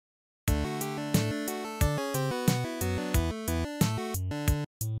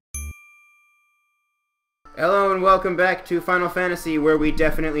Hello and welcome back to Final Fantasy, where we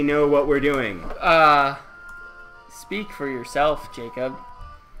definitely know what we're doing. Speak for yourself, Jacob.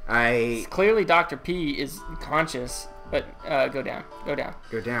 Clearly Dr. P is conscious, but go down. Go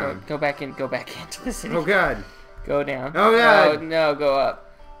down. Go back into the city. Oh god. Go down. Oh god. No, go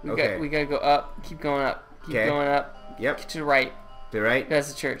up. We Okay. gotta go up. Keep going up. Keep going up. Yep. Get to the right. The right? That's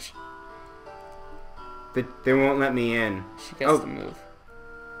the church. They won't let me in. She has to move.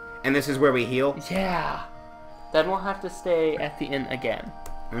 And this is where we heal? Yeah. Then we'll have to stay at the inn again.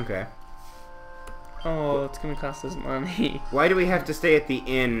 Okay. Oh, it's gonna cost us money. Why do we have to stay at the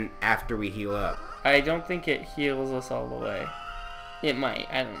inn after we heal up? I don't think it heals us all the way. It might.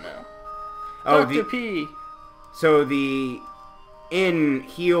 I don't know. Oh, Dr. P. So the inn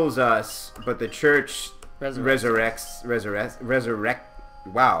heals us, but the church resurrects.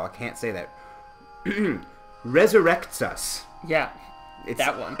 Wow, I can't say that. Resurrects us. Yeah,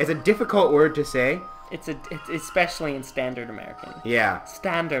 that one. It's a difficult word to say. It's especially in Standard American. Yeah.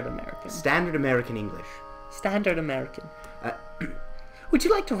 Standard American. Standard American English. Standard American. Would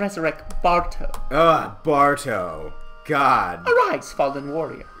you like to resurrect Barto? Barto. God. Arise, fallen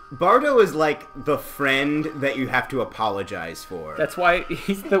warrior. Barto is like the friend that you have to apologize for. That's why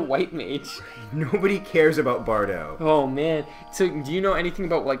he's the white mage. Nobody cares about Barto. Oh man. So do you know anything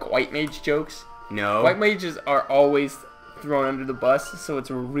about like white mage jokes? No. White mages are always thrown under the bus, so it's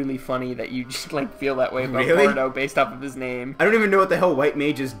really funny that you just like feel that way about Barto based off of his name. I don't even know what the hell white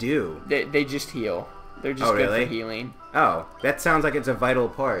mages do. They just heal. They're just good for healing. Oh, that sounds like it's a vital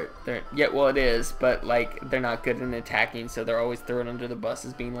part. Well, it is, but like they're not good in attacking, so they're always thrown under the bus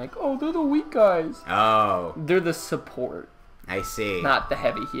as being like, oh, they're the weak guys. Oh. They're the support. I see. Not the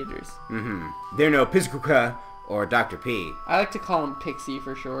heavy hitters. Mm-hmm. They're no Pizkuka or Dr. P. I like to call him Pixie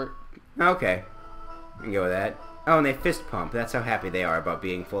for short. Okay. I can go with that. Oh, and they fist pump. That's how happy they are about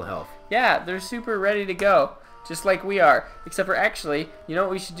being full health. Yeah, they're super ready to go. Just like we are. Except for actually, you know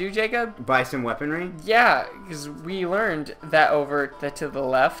what we should do, Jacob? Buy some weaponry? Yeah, because we learned that over to the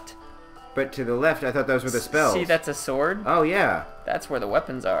left. But to the left, I thought those were the spells. See, that's a sword? Oh, yeah. That's where the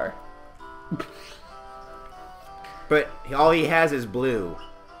weapons are. But all he has is blue.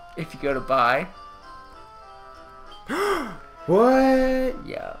 If you go to buy. What?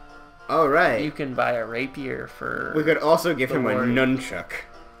 Yeah. All right. You can buy a rapier for... We could also give him a nunchuck.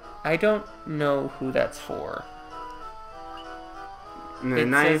 I don't know who that's for. The it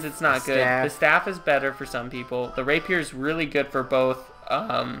knife, says it's not good. staff. The staff is better for some people. The rapier is really good for both.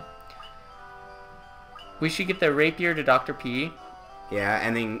 We should get the rapier to Dr. P. Yeah,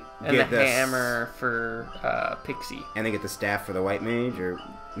 and then get the hammer for Pixie. And then get the staff for the white mage, or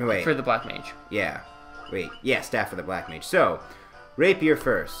no wait. For the black mage. Yeah, wait. Yeah, staff for the black mage. So, rapier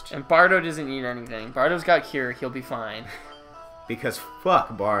first. And Bardo doesn't need anything. Bardo's got cure. He'll be fine. Because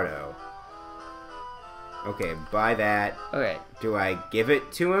fuck Bardo. Okay, buy that. Okay. Do I give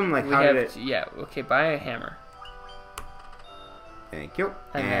it to him? Like, how did it... Yeah, okay, buy a hammer. Thank you.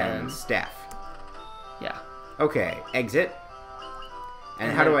 And then... staff. Yeah. Okay, exit.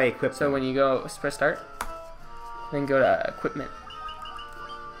 And how do I equip So them? when you go, press start, then go to equipment.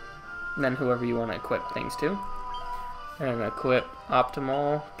 And then whoever you want to equip things to. And equip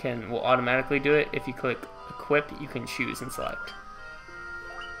optimal will automatically do it. If you click equip, you can choose and select.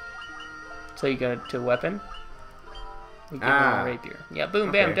 So you go to weapon. You give them a rapier. Yeah,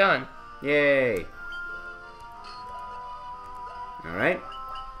 boom, bam, done. Yay. Alright.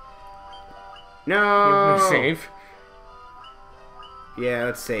 No! You want to save? Yeah,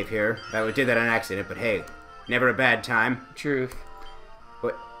 let's save here. We did that on accident, but hey, never a bad time. Truth.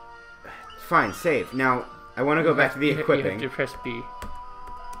 What? Fine, save. Now, I want to go back to the equipping. You have to press B.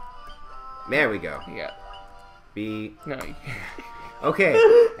 There we go. Yeah. B. No. Okay,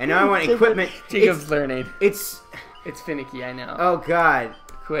 and now I want equipment. Jacob's learning. It's finicky, I know. Oh God.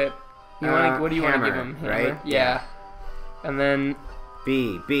 Equip. What do you want to give him? Hammer, right? Yeah. And then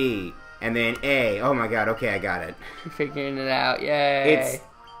B, and then A. Oh my God. Okay, I got it. You're figuring it out. Yay.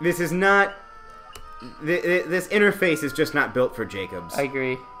 This is not. This interface is just not built for Jacobs. I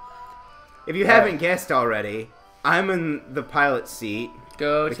agree. If you haven't guessed already, I'm in the pilot seat.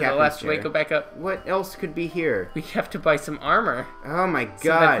 Go to the left. Wait, go back up. What else could be here? We have to buy some armor. Oh my God. So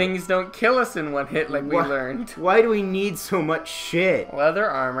that things don't kill us in one hit like we learned. Why do we need so much shit? Leather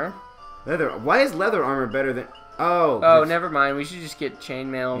armor. Why is leather armor better than... Oh, never mind. We should just get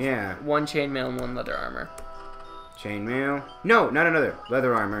chainmail. Yeah. One chainmail and one leather armor. Chainmail? No, not another.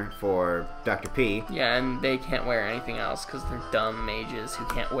 Leather armor for Dr. P. Yeah, and they can't wear anything else because they're dumb mages who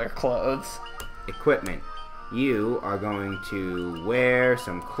can't wear clothes. Equipment. You are going to wear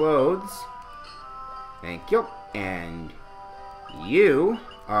some clothes. Thank you. And you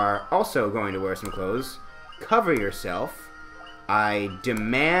are also going to wear some clothes. cover yourself. I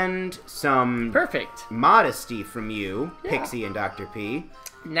demand some perfect modesty from you, yeah. Pixie and Dr. P.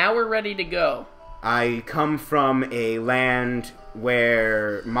 Now we're ready to go. I come from a land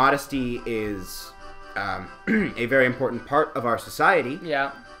where modesty is a very important part of our society.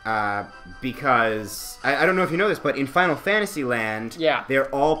 Yeah. Because, I don't know if you know this, but in Final Fantasy Land, yeah. they're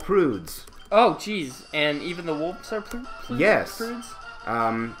all prudes. Oh, jeez. And even the wolves are prudes? Yes. Prudes?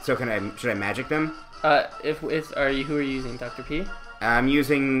 So should I magic them? Who are you using, Dr. P? I'm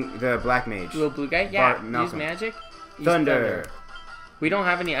using the Black Mage. Little blue guy? Yeah, use magic. Use Thunder. We don't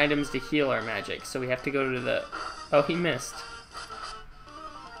have any items to heal our magic, so we have to go to the... Oh, he missed.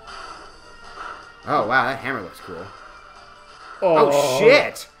 Oh, wow, that hammer looks cool. Oh,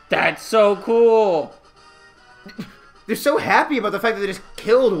 shit! That's so cool! They're so happy about the fact that they just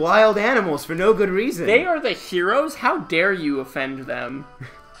killed wild animals for no good reason. They are the heroes? How dare you offend them?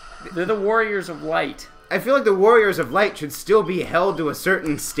 They're the warriors of light. I feel like the warriors of light should still be held to a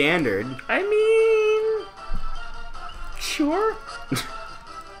certain standard. I mean... Sure?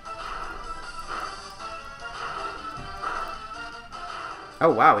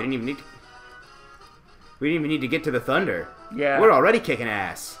 Oh, wow, we didn't even need to get to the thunder. Yeah. We're already kicking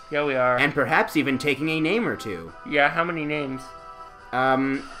ass. Yeah, we are. And perhaps even taking a name or two. Yeah, how many names?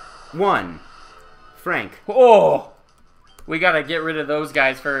 1. Frank. Oh! We gotta get rid of those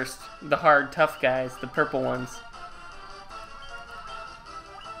guys first. The hard, tough guys. The purple ones.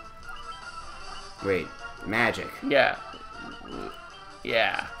 Wait. Magic. Yeah.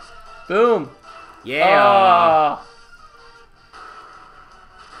 Yeah. Boom! Yeah! Oh!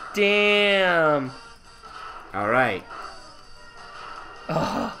 Damn! Alright.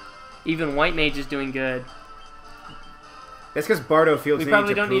 Oh, even White Mage is doing good. That's because Bardo feels we the probably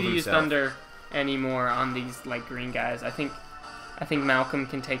need to don't prove need to use himself. Thunder anymore on these like green guys. I think Malcolm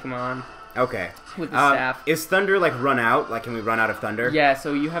can take them on. Okay. With the staff. Is Thunder like run out? Like, can we run out of Thunder? Yeah.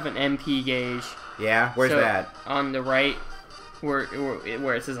 So you have an MP gauge. Yeah. Where's that? On the right, where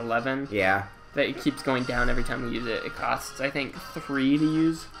it says 11. Yeah. That it keeps going down every time we use it. It costs, I think, 3 to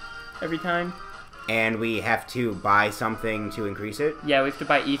use every time. And we have to buy something to increase it? Yeah, we have to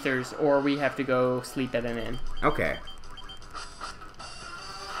buy ethers, or we have to go sleep at an inn. Okay.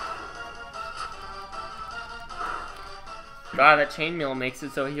 God, that chainmail makes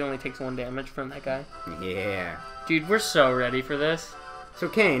it so he only takes 1 damage from that guy. Yeah. Dude, we're so ready for this. So,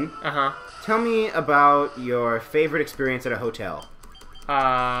 Kane, Uh-huh. tell me about your favorite experience at a hotel.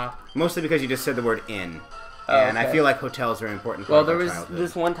 Mostly because you just said the word inn. Oh, and okay. I feel like hotels are an important Well, part there of our was childhood.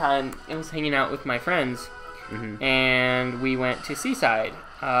 this one time I was hanging out with my friends, and we went to Seaside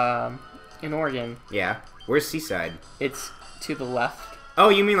in Oregon. Yeah. Where's Seaside? It's to the left. Oh,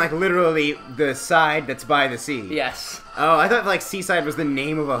 you mean like literally the side that's by the sea? Yes. Oh, I thought like Seaside was the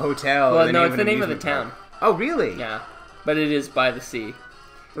name of a hotel. Well, no, it's the name of the town. Oh, really? Yeah, but it is by the sea.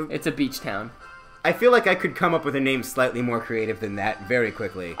 It's a beach town. I feel like I could come up with a name slightly more creative than that very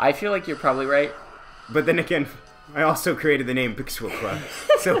quickly. I feel like you're probably right. But then again, I also created the name Pixel Club.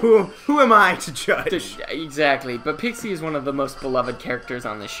 So who am I to judge? Exactly. But Pixie is one of the most beloved characters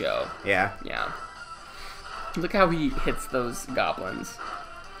on the show. Yeah. Yeah. Look how he hits those goblins.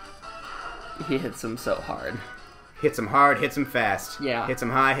 He hits them so hard. Hits them hard, hits them fast. Yeah. Hits them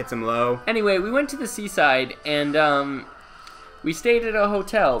high, hits them low. Anyway, we went to the Seaside, and we stayed at a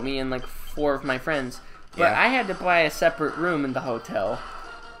hotel, me and like 4 of my friends. But Yeah. I had to buy a separate room in the hotel.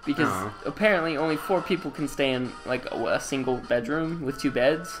 Because Uh-huh. apparently only 4 people can stay in like a single bedroom with 2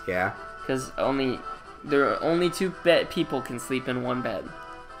 beds. Yeah. Because there are only 2 people can sleep in 1 bed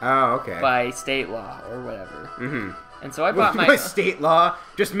Oh, okay. by state law or whatever. Mm-hmm. And so I bought By state law,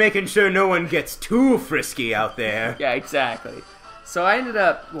 just making sure no one gets too frisky out there. Yeah, exactly. So I ended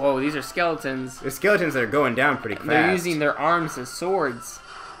up... Whoa, these are skeletons. There's skeletons that are going down pretty fast. They're using their arms as swords.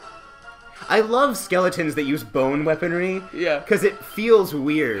 I love skeletons that use bone weaponry. Yeah. Because it feels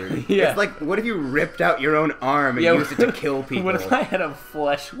weird. Yeah. It's like, what if you ripped out your own arm and used it to kill people? What if I had a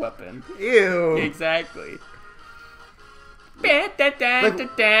flesh weapon? Ew. Exactly.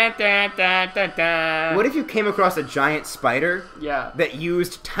 What if you came across a giant spider Yeah. that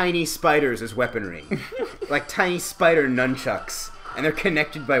used tiny spiders as weaponry? Like tiny spider nunchucks. And they're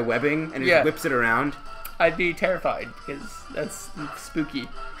connected by webbing and it Yeah. just whips it around? I'd be terrified because that's spooky.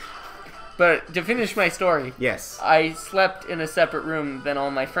 But to finish my story, Yes. I slept in a separate room than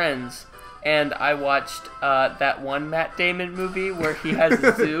all my friends, and I watched that one Matt Damon movie where he has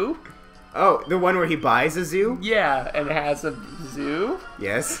a zoo. Oh, the one where he buys a zoo? Yeah, and has a zoo.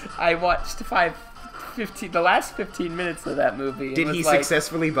 Yes. I watched the last 15 minutes of that movie. And Did he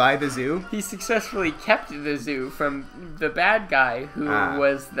successfully buy the zoo? He successfully kept the zoo from the bad guy who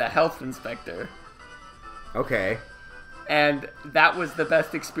was the health inspector. Okay. And that was the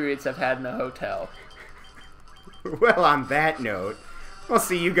best experience I've had in a hotel. Well, on that note, I'll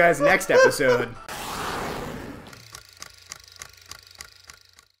see you guys next episode.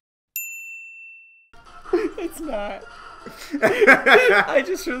 It's not. I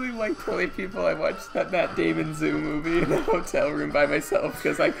just really like telling people I watched that Matt Damon Zoo movie in a hotel room by myself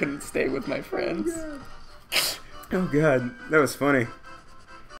because I couldn't stay with my friends. Oh god, that was funny.